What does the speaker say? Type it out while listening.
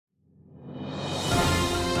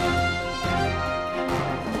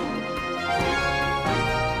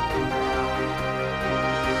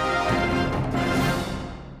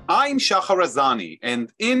Shahar Azani,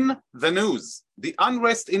 and in the news, the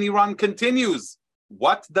unrest in Iran continues.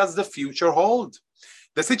 What does the future hold?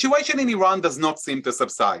 The situation in Iran does not seem to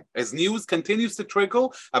subside, as news continues to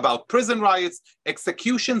trickle about prison riots,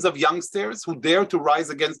 executions of youngsters who dare to rise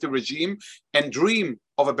against the regime and dream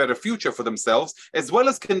of a better future for themselves, as well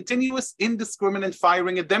as continuous indiscriminate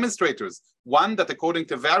firing at demonstrators, one that, according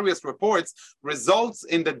to various reports, results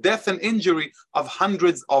in the death and injury of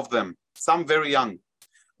hundreds of them, some very young.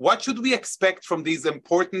 What should we expect from these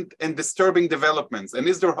important and disturbing developments? And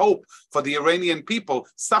is there hope for the Iranian people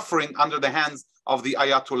suffering under the hands of the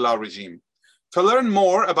Ayatollah regime? To learn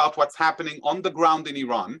more about what's happening on the ground in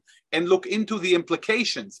Iran and look into the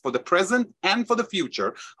implications for the present and for the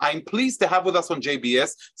future, I'm pleased to have with us on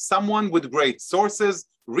JBS someone with great sources,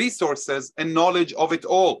 resources, and knowledge of it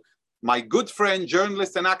all. My good friend,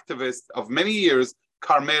 journalist, and activist of many years,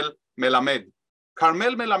 Carmel Melamed.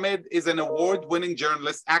 Carmel Melamed is an award-winning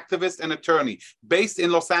journalist, activist, and attorney based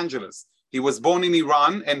in Los Angeles. He was born in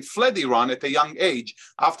Iran and fled Iran at a young age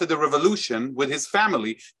after the revolution with his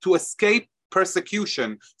family to escape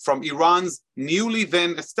persecution from Iran's newly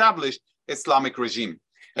then established Islamic regime.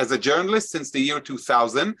 As a journalist since the year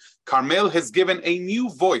 2000, Carmel has given a new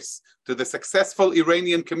voice to the successful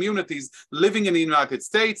Iranian communities living in the United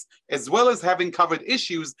States, as well as having covered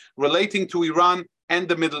issues relating to Iran and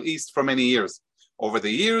the Middle East for many years. Over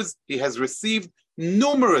the years, he has received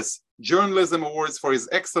numerous journalism awards for his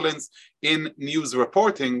excellence in news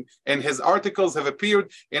reporting, and his articles have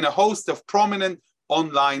appeared in a host of prominent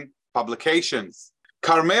online publications.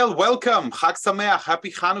 Carmel, welcome. Chag Sameach.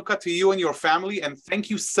 Happy Hanukkah to you and your family, and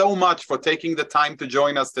thank you so much for taking the time to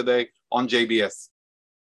join us today on JBS.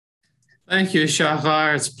 Thank you,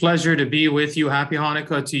 Shahar. It's a pleasure to be with you. Happy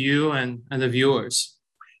Hanukkah to you and the viewers.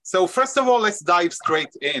 So first of all, let's dive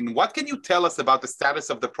straight in. What can you tell us about the status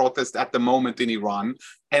of the protest at the moment in Iran,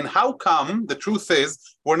 and how come, the truth is,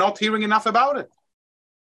 we're not hearing enough about it?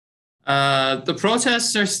 The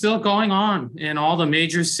protests are still going on in all the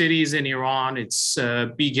major cities in Iran. It's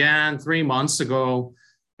began 3 months ago,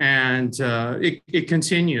 and it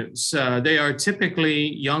continues. They are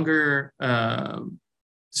typically younger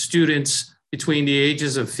students between the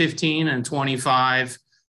ages of 15 and 25.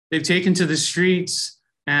 They've taken to the streets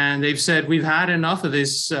and they've said, we've had enough of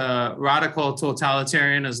this radical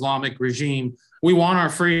totalitarian Islamic regime. We want our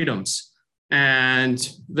freedoms. And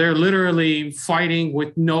they're literally fighting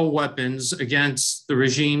with no weapons against the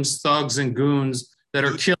regime's thugs and goons that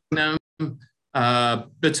are killing them,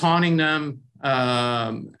 batoning them,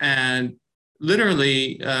 and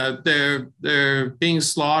literally they're being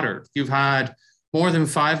slaughtered. You've had more than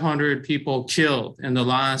 500 people killed in the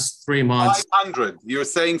last 3 months. 500. You're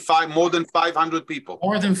saying more than 500 people.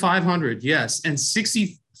 More than 500, yes. And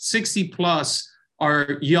 60 plus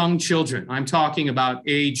are young children. I'm talking about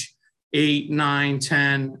age 8, 9,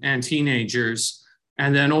 10, and teenagers.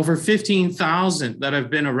 And then over 15,000 that have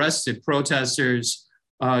been arrested, protesters,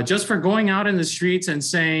 just for going out in the streets and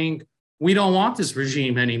saying, we don't want this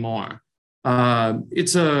regime anymore.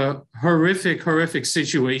 It's a horrific, horrific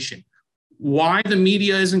situation. Why the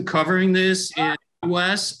media isn't covering this in the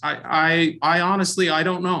US, I honestly, I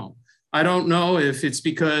don't know. I don't know if it's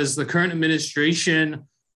because the current administration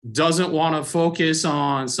doesn't want to focus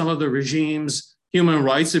on some of the regime's human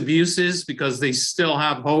rights abuses because they still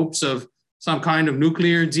have hopes of some kind of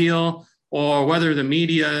nuclear deal, or whether the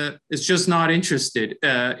media is just not interested.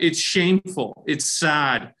 It's shameful. It's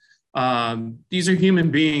sad. These are human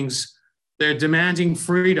beings. They're demanding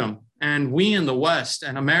freedom. And we in the West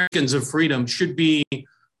and Americans of freedom should be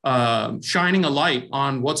shining a light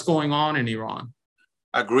on what's going on in Iran.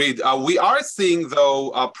 Agreed. We are seeing,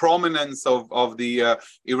 though, prominence of the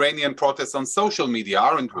Iranian protests on social media,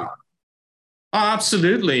 aren't we?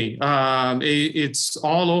 Absolutely. It's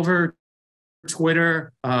all over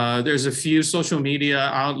Twitter. There's a few social media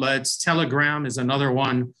outlets. Telegram is another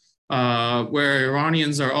one where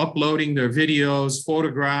Iranians are uploading their videos,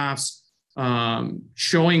 photographs,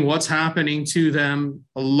 showing what's happening to them.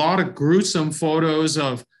 A lot of gruesome photos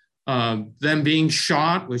of them being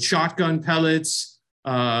shot with shotgun pellets,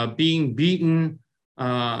 being beaten,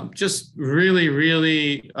 just really,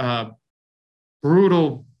 really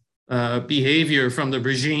brutal behavior from the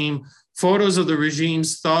regime. Photos of the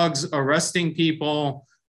regime's thugs arresting people,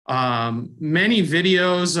 many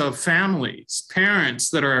videos of families, parents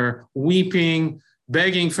that are weeping,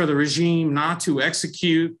 begging for the regime not to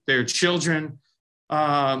execute their children.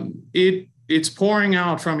 It's pouring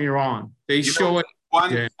out from Iran. They show it.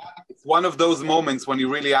 It's one of those moments when you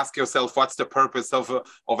really ask yourself, what's the purpose of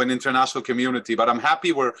an international community? But I'm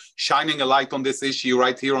happy we're shining a light on this issue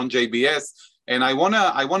right here on JBS. And I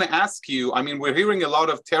wanna ask you. I mean, we're hearing a lot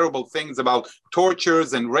of terrible things about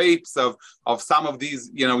tortures and rapes of some of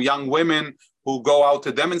these, young women who go out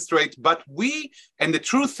to demonstrate. But and the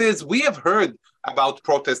truth is, we have heard about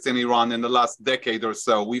protests in Iran in the last decade or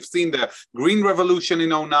so. We've seen the Green Revolution in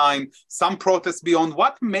 '09, some protests beyond.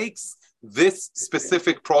 What makes this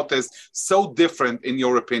specific protest so different, in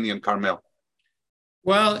your opinion, Carmel?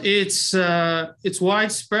 Well, it's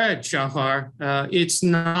widespread, Shahar. It's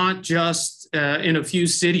not just in a few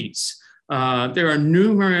cities. There are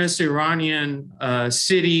numerous Iranian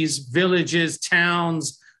cities, villages,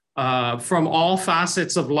 towns from all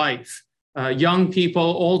facets of life. Young people,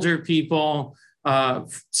 older people,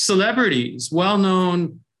 celebrities,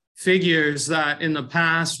 well-known figures that in the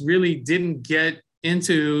past really didn't get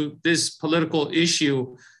into this political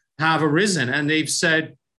issue have arisen, and they've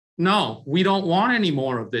said, no, we don't want any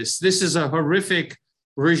more of this. This is a horrific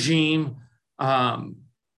regime.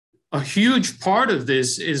 A huge part of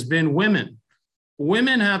this has been women.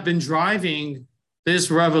 Women have been driving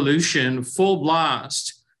this revolution full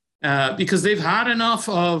blast because they've had enough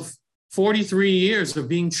of 43 years of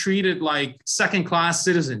being treated like second-class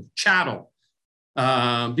citizens, chattel,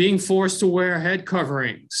 being forced to wear head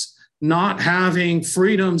coverings, not having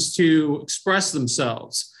freedoms to express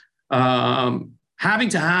themselves, having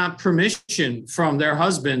to have permission from their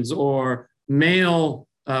husbands or male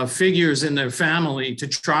figures in their family to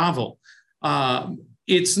travel.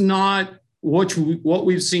 It's not what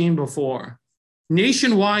we've seen before.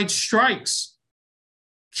 Nationwide strikes,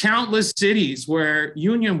 countless cities where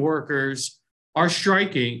union workers are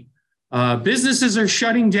striking. Businesses are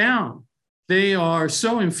shutting down. They are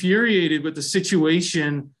so infuriated with the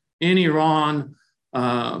situation in Iran,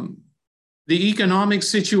 the economic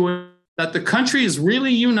situation, that the country is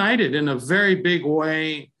really united in a very big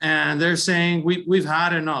way, and they're saying we've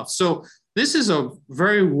had enough. So this is a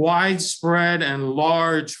very widespread and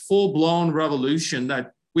large, full-blown revolution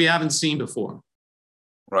that we haven't seen before.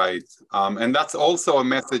 Right. And that's also a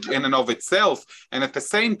message in and of itself. And at the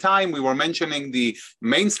same time, we were mentioning the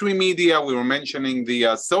mainstream media, we were mentioning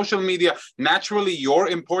the social media. Naturally, your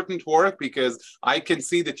important work, because I can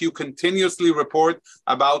see that you continuously report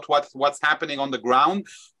about what's happening on the ground.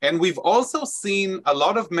 And we've also seen a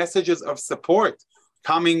lot of messages of support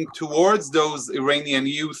coming towards those Iranian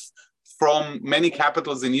youth from many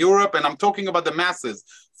capitals in Europe. And I'm talking about the masses.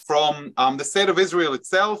 From the state of Israel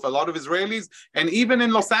itself, a lot of Israelis, and even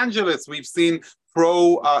in Los Angeles, we've seen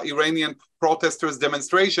pro-Iranian protesters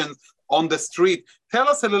demonstrations on the street. Tell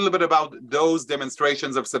us a little bit about those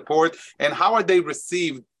demonstrations of support and how are they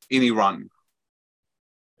received in Iran?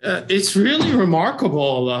 It's really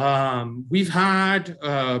remarkable. We've had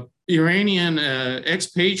Iranian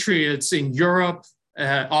expatriates in Europe,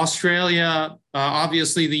 Australia,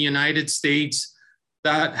 obviously the United States,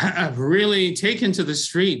 that have really taken to the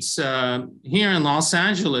streets here in Los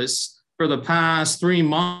Angeles for the past 3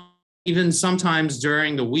 months. Even sometimes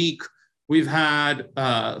during the week, we've had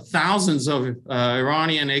thousands of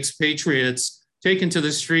Iranian expatriates taken to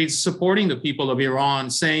the streets supporting the people of Iran,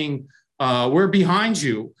 saying, we're behind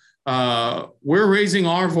you. We're raising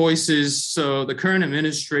our voices so the current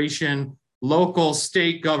administration, local,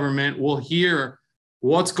 state government will hear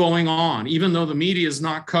what's going on. Even though the media is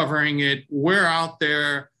not covering it, we're out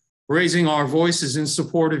there raising our voices in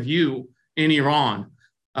support of you in Iran.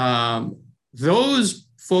 Those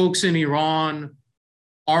folks in Iran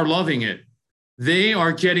are loving it. They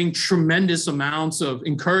are getting tremendous amounts of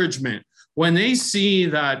encouragement when they see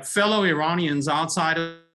that fellow Iranians outside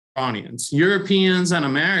of Iranians, Europeans and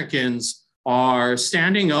Americans, are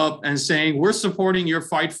standing up and saying, we're supporting your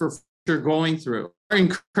fight for what you're going through.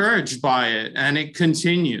 Encouraged by it, and it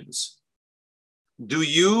continues.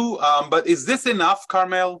 But is this enough,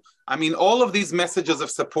 Carmel? I mean, all of these messages of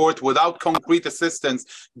support without concrete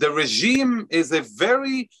assistance, the regime is a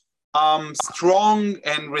very strong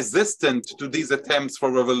and resistant to these attempts for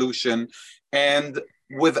revolution, and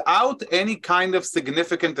without any kind of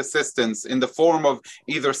significant assistance in the form of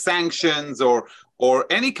either sanctions or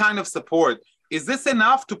any kind of support, is this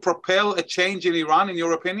enough to propel a change in Iran, in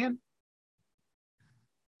your opinion?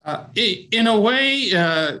 In a way,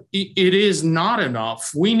 it is not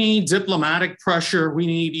enough. We need diplomatic pressure. We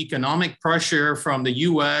need economic pressure from the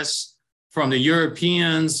U.S., from the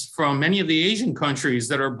Europeans, from many of the Asian countries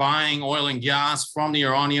that are buying oil and gas from the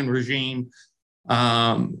Iranian regime.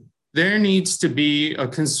 There needs to be a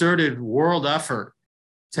concerted world effort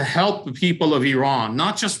to help the people of Iran,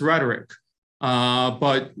 not just rhetoric,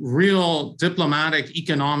 but real diplomatic,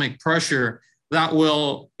 economic pressure that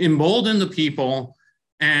will embolden the people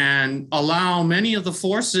and allow many of the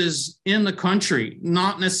forces in the country,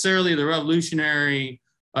 not necessarily the Revolutionary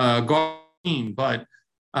Guard but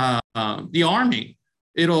the army.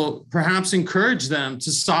 It'll perhaps encourage them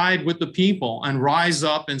to side with the people and rise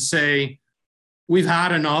up and say, we've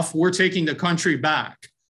had enough, we're taking the country back.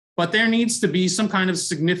 But there needs to be some kind of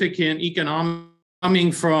significant economic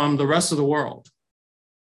coming from the rest of the world.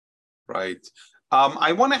 Right.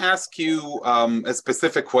 I want to ask you a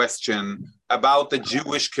specific question about the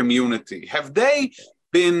Jewish community. Have they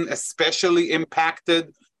been especially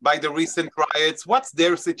impacted by the recent riots? What's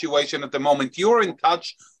their situation at the moment? You're in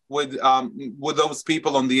touch with those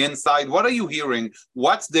people on the inside. What are you hearing?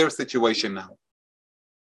 What's their situation now?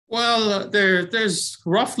 Well, there's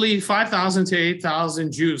roughly 5,000 to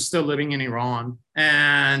 8,000 Jews still living in Iran.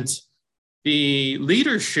 And the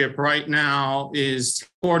leadership right now is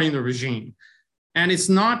supporting the regime. And it's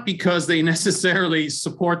not because they necessarily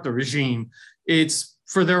support the regime. It's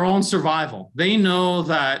for their own survival. They know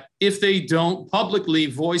that if they don't publicly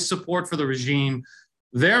voice support for the regime,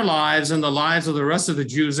 their lives and the lives of the rest of the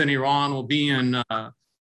Jews in Iran will be in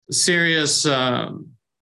serious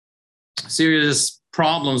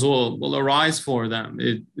problems will arise for them.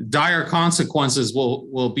 Dire consequences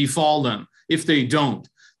will befall them if they don't.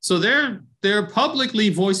 So they're publicly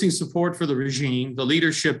voicing support for the regime, the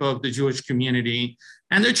leadership of the Jewish community,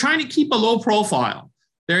 and they're trying to keep a low profile.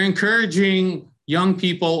 They're encouraging young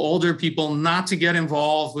people, older people, not to get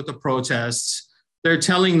involved with the protests. They're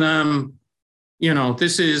telling them,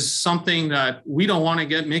 this is something that we don't want to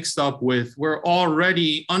get mixed up with. We're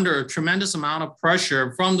already under a tremendous amount of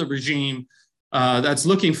pressure from the regime that's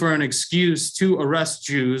looking for an excuse to arrest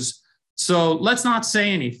Jews. So let's not say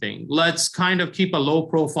anything. Let's kind of keep a low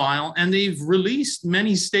profile. And they've released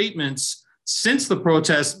many statements since the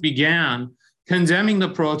protests began, condemning the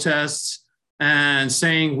protests and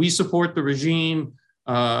saying we support the regime.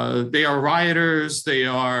 They are rioters, they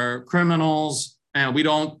are criminals, and we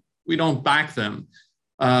don't back them.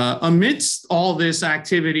 Amidst all this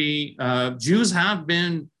activity, Jews have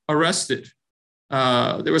been arrested.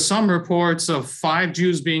 There were some reports of 5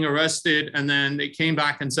 Jews being arrested, and then they came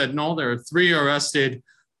back and said, no, there are 3 arrested.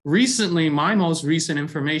 Recently, my most recent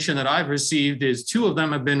information that I've received is 2 of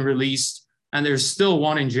them have been released, and there's still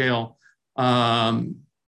 1 in jail.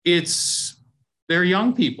 They're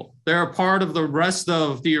young people. They're a part of the rest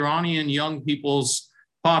of the Iranian young people's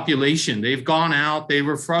population. They've gone out, they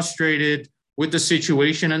were frustrated with the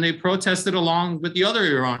situation, and they protested along with the other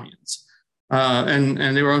Iranians.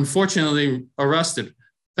 And they were unfortunately arrested.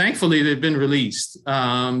 Thankfully, they've been released.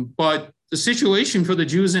 But the situation for the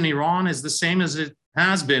Jews in Iran is the same as it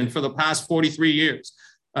has been for the past 43 years.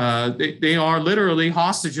 They are literally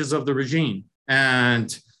hostages of the regime,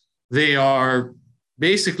 and they are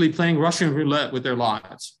basically playing Russian roulette with their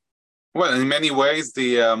lives. Well, in many ways,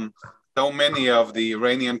 so many of the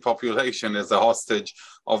Iranian population is a hostage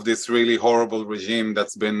of this really horrible regime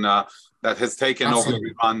that's been that has taken over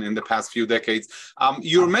Iran in the past few decades.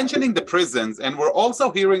 You're mentioning the prisons, and we're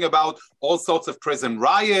also hearing about all sorts of prison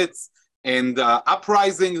riots and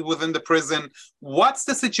uprisings within the prison. What's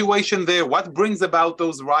the situation there? What brings about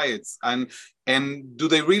those riots? And do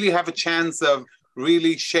they really have a chance of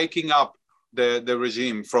really shaking up the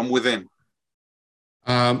regime from within?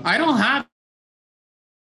 I don't have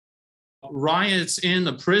riots in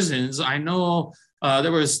the prisons. I know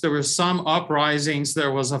there were some uprisings.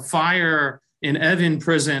 There was a fire in Evin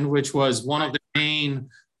prison, which was one of the main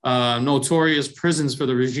notorious prisons for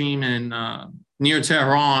the regime in near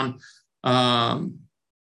Tehran. I'm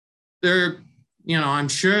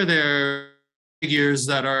sure there are figures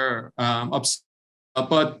that are upset,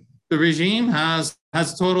 but the regime has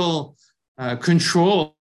total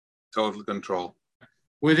control. Total control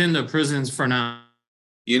within the prisons for now.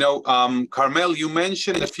 Carmel, you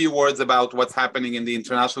mentioned a few words about what's happening in the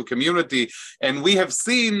international community, and we have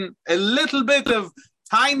seen a little bit of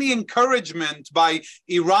tiny encouragement by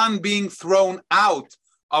Iran being thrown out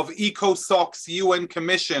of ECOSOC's UN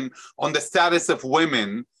Commission on the status of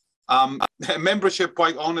women. Membership,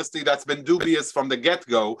 quite honestly, that's been dubious from the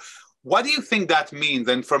get-go. What do you think that means?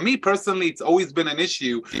 And for me personally, it's always been an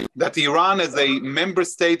issue that Iran, as a member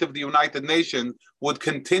state of the United Nations, would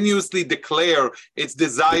continuously declare its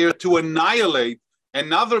desire to annihilate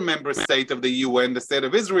another member state of the UN, the state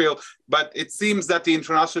of Israel. But it seems that the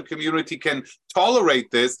international community can tolerate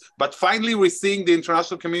this. But finally, we're seeing the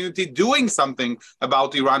international community doing something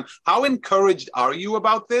about Iran. How encouraged are you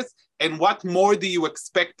about this? And what more do you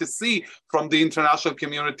expect to see from the international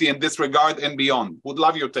community in this regard and beyond? Would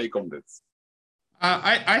love your take on this.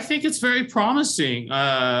 I think it's very promising.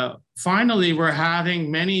 Finally, we're having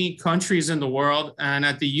many countries in the world and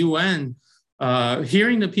at the UN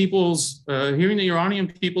hearing the Iranian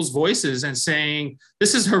people's voices and saying,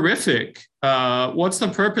 this is horrific. What's the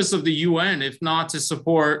purpose of the UN if not to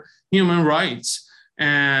support human rights?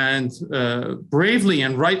 And bravely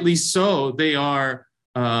and rightly so, they are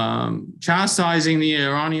chastising the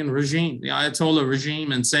Iranian regime, the Ayatollah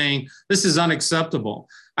regime, and saying, this is unacceptable.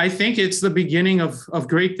 I think it's the beginning of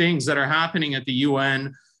great things that are happening at the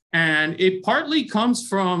UN. And it partly comes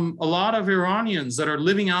from a lot of Iranians that are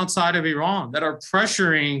living outside of Iran that are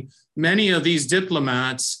pressuring many of these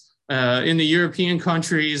diplomats in the European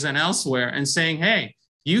countries and elsewhere and saying, hey,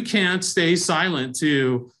 you can't stay silent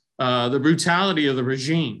to the brutality of the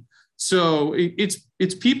regime. So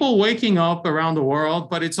it's people waking up around the world,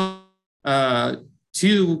 but it's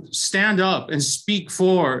to stand up and speak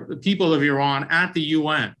for the people of Iran at the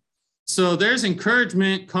UN. So there's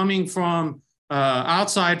encouragement coming from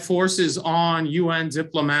outside forces on UN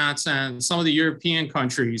diplomats and some of the European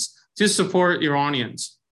countries to support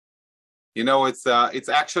Iranians. You know, it's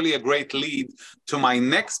actually a great lead to my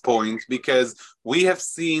next point, because we have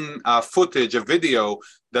seen footage, a video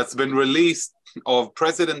that's been released of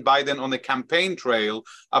President Biden on a campaign trail,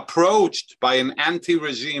 approached by an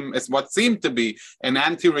anti-regime, as what seemed to be an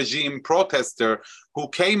anti-regime protester, who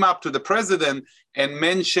came up to the president and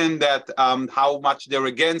mentioned that how much they're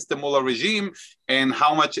against the Mullah regime and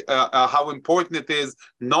how important it is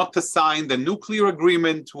not to sign the nuclear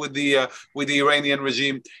agreement with the Iranian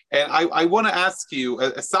regime. And I want to ask you,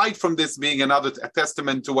 aside from this being another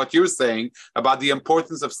testament to what you're saying about the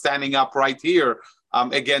importance of standing up right here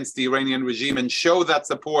against the Iranian regime and show that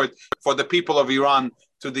support for the people of Iran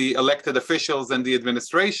to the elected officials and the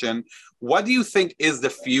administration, what do you think is the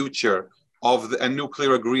future of a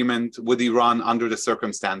nuclear agreement with Iran under the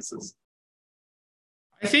circumstances?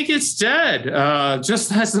 I think it's dead.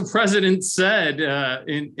 Just as the president said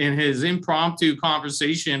in his impromptu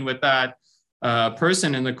conversation with that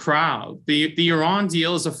person in the crowd, the Iran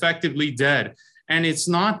deal is effectively dead. And it's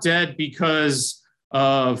not dead because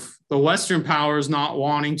of the Western powers not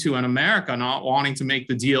wanting to, and America not wanting to make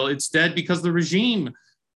the deal. It's dead because the regime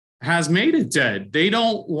has made it dead. They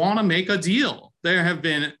don't want to make a deal. There have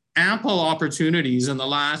been ample opportunities in the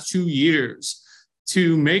last 2 years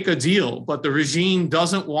to make a deal, but the regime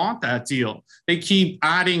doesn't want that deal. They keep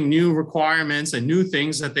adding new requirements and new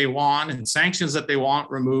things that they want and sanctions that they want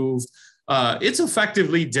removed. It's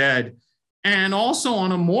effectively dead. And also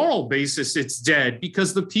on a moral basis, it's dead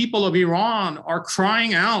because the people of Iran are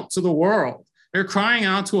crying out to the world. They're crying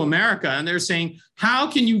out to America, and they're saying, how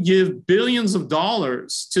can you give billions of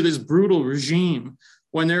dollars to this brutal regime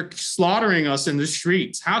when they're slaughtering us in the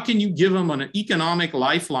streets? How can you give them an economic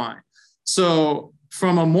lifeline? So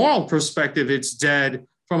from a moral perspective, it's dead.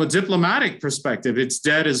 From a diplomatic perspective, it's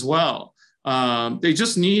dead as well. They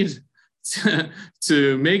just need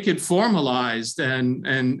to make it formalized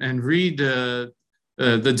and read the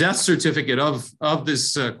death certificate of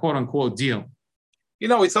this quote unquote deal. You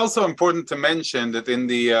know, it's also important to mention that in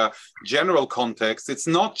the general context, it's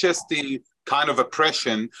not just the kind of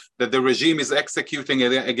oppression that the regime is executing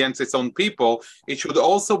against its own people. It should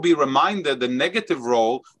also be reminded the negative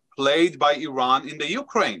role played by Iran in the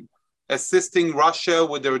Ukraine, assisting Russia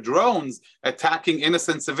with their drones, attacking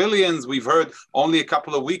innocent civilians. We've heard only a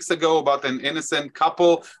couple of weeks ago about an innocent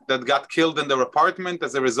couple that got killed in their apartment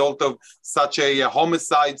as a result of such a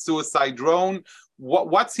suicide drone.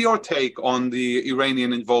 What's your take on the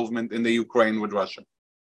Iranian involvement in the Ukraine with Russia?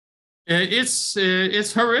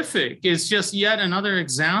 It's horrific. It's just yet another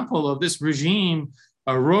example of this regime,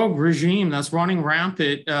 a rogue regime that's running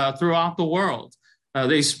rampant throughout the world.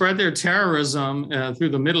 They spread their terrorism through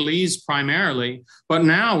the Middle East primarily, but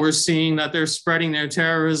now we're seeing that they're spreading their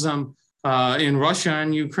terrorism in Russia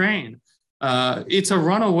and Ukraine. It's a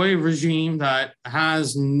runaway regime that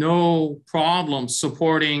has no problem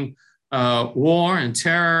supporting war and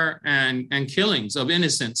terror and killings of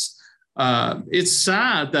innocents. It's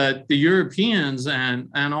sad that the Europeans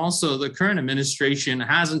and also the current administration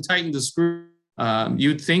hasn't tightened the screw.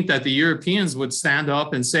 You'd think that the Europeans would stand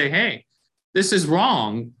up and say, hey, this is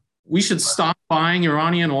wrong. We should stop buying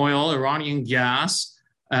Iranian oil, Iranian gas,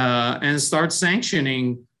 and start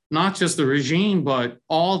sanctioning not just the regime, but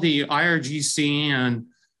all the IRGC and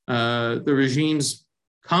the regime's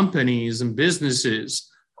companies and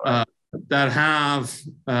businesses that have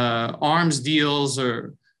arms deals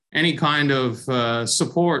or any kind of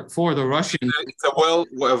support for the Russians. It's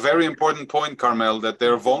a very important point, Carmel, that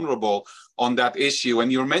they're vulnerable on that issue. And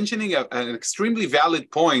you're mentioning an extremely valid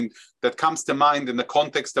point that comes to mind in the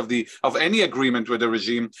context of any agreement with the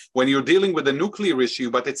regime when you're dealing with the nuclear issue,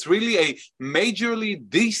 but it's really a majorly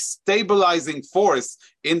destabilizing force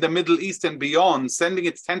in the Middle East and beyond, sending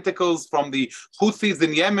its tentacles from the Houthis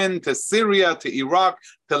in Yemen to Syria to Iraq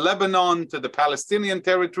to Lebanon to the Palestinian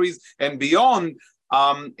territories and beyond.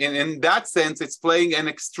 In that sense, it's playing an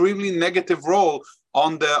extremely negative role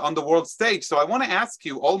on the world stage. So I want to ask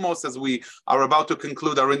you, almost as we are about to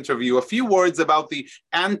conclude our interview, a few words about the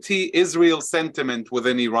anti-Israel sentiment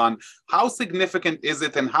within Iran. How significant is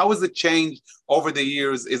it, and how has it changed over the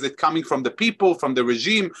years? Is it coming from the people, from the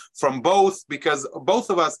regime, from both? Because both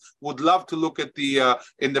of us would love to look at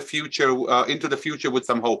into the future with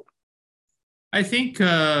some hope. I think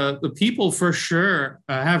the people for sure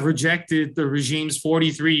have rejected the regime's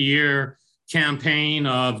 43-year campaign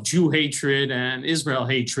of Jew hatred and Israel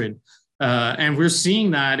hatred. And we're seeing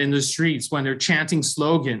that in the streets when they're chanting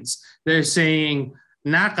slogans. They're saying,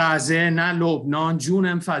 Na Gaza, na Lebanon,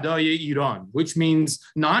 junem fadaye Iran, which means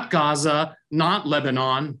not Gaza, not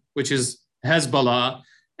Lebanon, which is Hezbollah,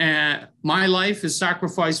 and my life is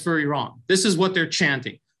sacrificed for Iran. This is what they're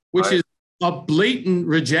chanting, which is a blatant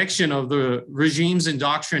rejection of the regime's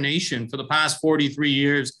indoctrination for the past 43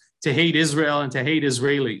 years to hate Israel and to hate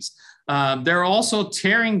Israelis. They're also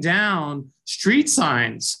tearing down street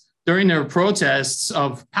signs during their protests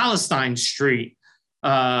of Palestine Street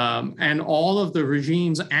and all of the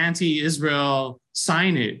regime's anti-Israel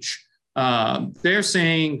signage. They're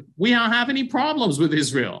saying, we don't have any problems with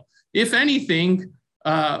Israel. If anything,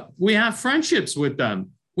 we have friendships with them.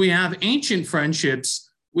 We have ancient friendships.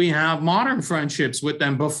 We have modern friendships with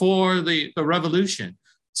them before the revolution.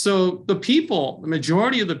 So the people, the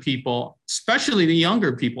majority of the people, especially the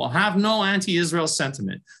younger people, have no anti-Israel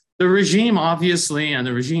sentiment. The regime, obviously, and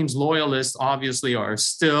the regime's loyalists, obviously, are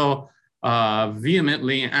still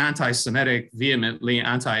vehemently anti-Semitic, vehemently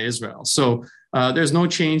anti-Israel. So there's no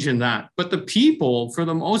change in that. But the people, for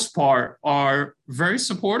the most part, are very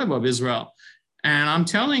supportive of Israel. And I'm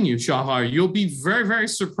telling you, Shahar, you'll be very, very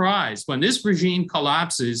surprised. When this regime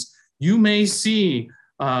collapses, you may see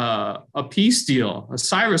a peace deal, a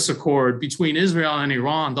Cyrus Accord between Israel and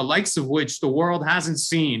Iran, the likes of which the world hasn't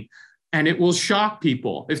seen. And it will shock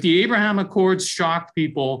people. If the Abraham Accords shocked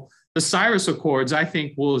people, the Cyrus Accords, I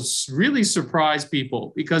think, will really surprise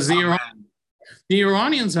people, because the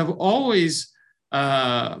Iranians have always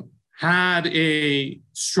had a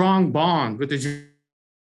strong bond with the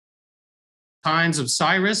times of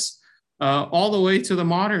Cyrus all the way to the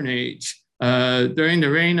modern age during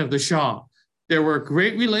the reign of the Shah. There were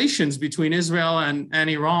great relations between Israel and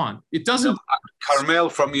Iran. It doesn't... Carmel,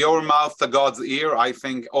 from your mouth to God's ear, I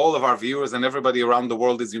think all of our viewers and everybody around the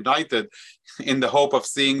world is united in the hope of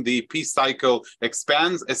seeing the peace cycle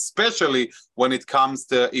expand, especially when it comes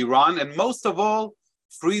to Iran. And most of all,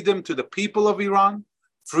 freedom to the people of Iran,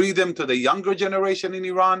 freedom to the younger generation in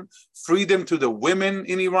Iran, freedom to the women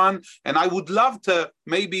in Iran. And I would love to,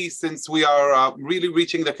 maybe since we are really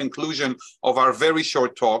reaching the conclusion of our very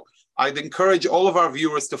short talk, I'd encourage all of our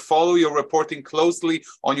viewers to follow your reporting closely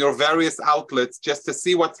on your various outlets just to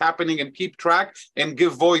see what's happening and keep track and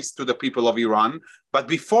give voice to the people of Iran. But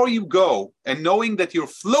before you go, and knowing that you're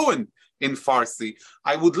fluent in Farsi,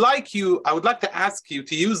 I would like to ask you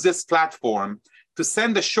to use this platform to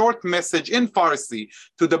send a short message in Farsi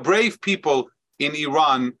to the brave people in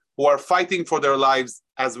Iran who are fighting for their lives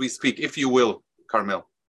as we speak, if you will, Carmel.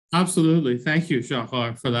 Absolutely. Thank you,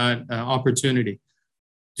 Shahar, for that opportunity.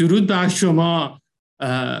 درود بر شما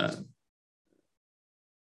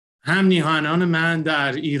هم‌نیهانان من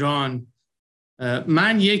در ایران.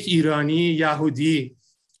 من یک ایرانی یهودی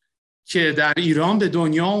که در ایران به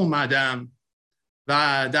دنیا اومدم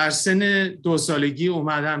و در سن 2 سالگی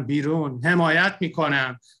اومدم بیرون. حمایت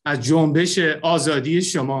میکنم از جنبش آزادی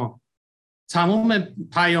شما. تمام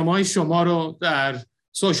پیام‌های شما رو در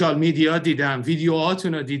سوشال میدیا دیدم،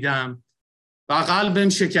 ویدیوهاتون رو دیدم و قلبم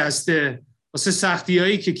شکسته واسه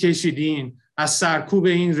سختی‌هایی که کشیدین از سرکوب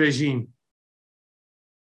این رژیم.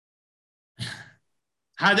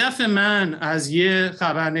 هدف من از یه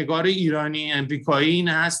خبرنگار ایرانی امریکایی این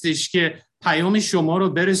هستش که پیام شما رو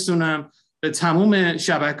برسونم به تمام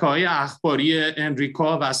شبکه‌های اخباری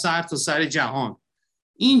امریکا و سر تا سر جهان.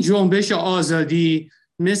 این جنبش آزادی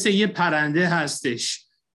مثل یه پرنده هستش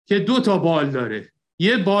که 2 تا بال داره.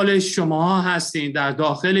 یه بالش شماها هستین در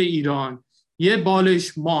داخل ایران، یه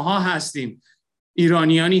بالش ماها هستیم،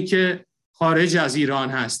 ایرانیانی که خارج از ایران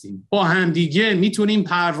هستیم. با همدیگه میتونیم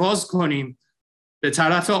پرواز کنیم به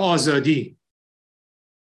طرف آزادی.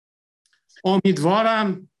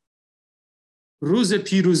 امیدوارم روز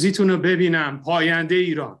پیروزیتون رو ببینم. پاینده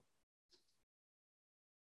ایران.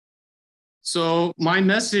 So my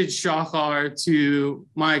message, Shahar, to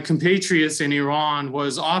my compatriots in Iran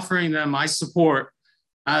was offering them my support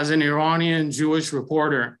as an Iranian Jewish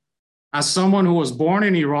reporter, as someone who was born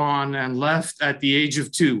in Iran and left at the age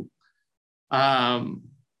of 2. I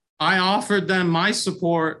offered them my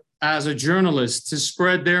support as a journalist to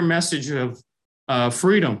spread their message of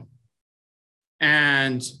freedom.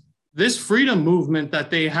 And this freedom movement that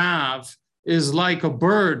they have is like a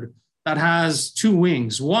bird that has 2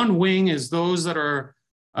 wings. One wing is those that are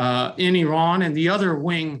in Iran, and the other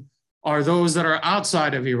wing are those that are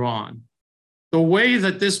outside of Iran. The way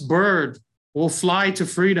that this bird will fly to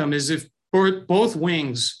freedom is if both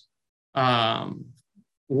wings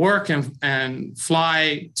work and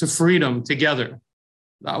fly to freedom together.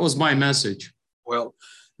 That was my message. Well,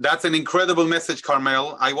 that's an incredible message,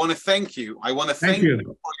 Carmel. I want to thank you. I want to thank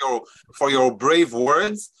you for your brave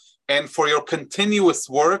words and for your continuous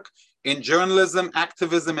work in journalism,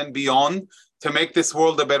 activism, and beyond to make this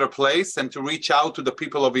world a better place and to reach out to the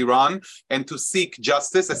people of Iran and to seek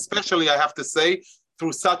justice, especially, I have to say,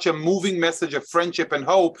 through such a moving message of friendship and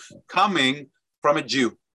hope coming from a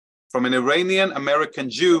Jew, from an Iranian American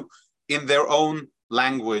Jew in their own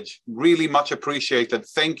language. Really much appreciated.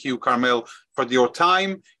 Thank you, Carmel, for your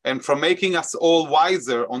time and for making us all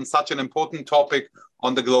wiser on such an important topic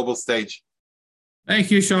on the global stage.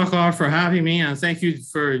 Thank you, Shahar, for having me, and thank you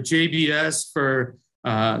for JBS for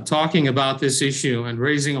talking about this issue and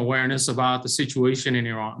raising awareness about the situation in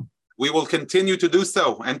Iran. We will continue to do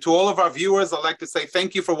so. And to all of our viewers, I'd like to say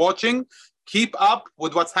thank you for watching. Keep up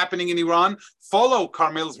with what's happening in Iran. Follow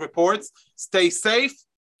Carmel's reports. Stay safe,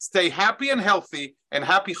 stay happy and healthy, and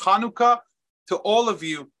happy Hanukkah to all of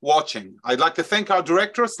you watching. I'd like to thank our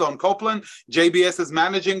director, Sloan Copeland, JBS's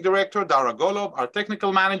managing director, Dara Golob, our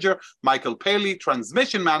technical manager, Michael Paley,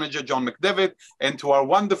 transmission manager, John McDevitt, and to our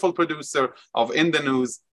wonderful producer of In the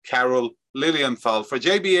News, Carol Lilienthal. For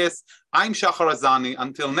JBS, I'm Shahar Azani.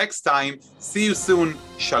 Until next time, see you soon.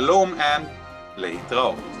 Shalom and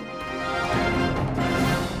Leitraot.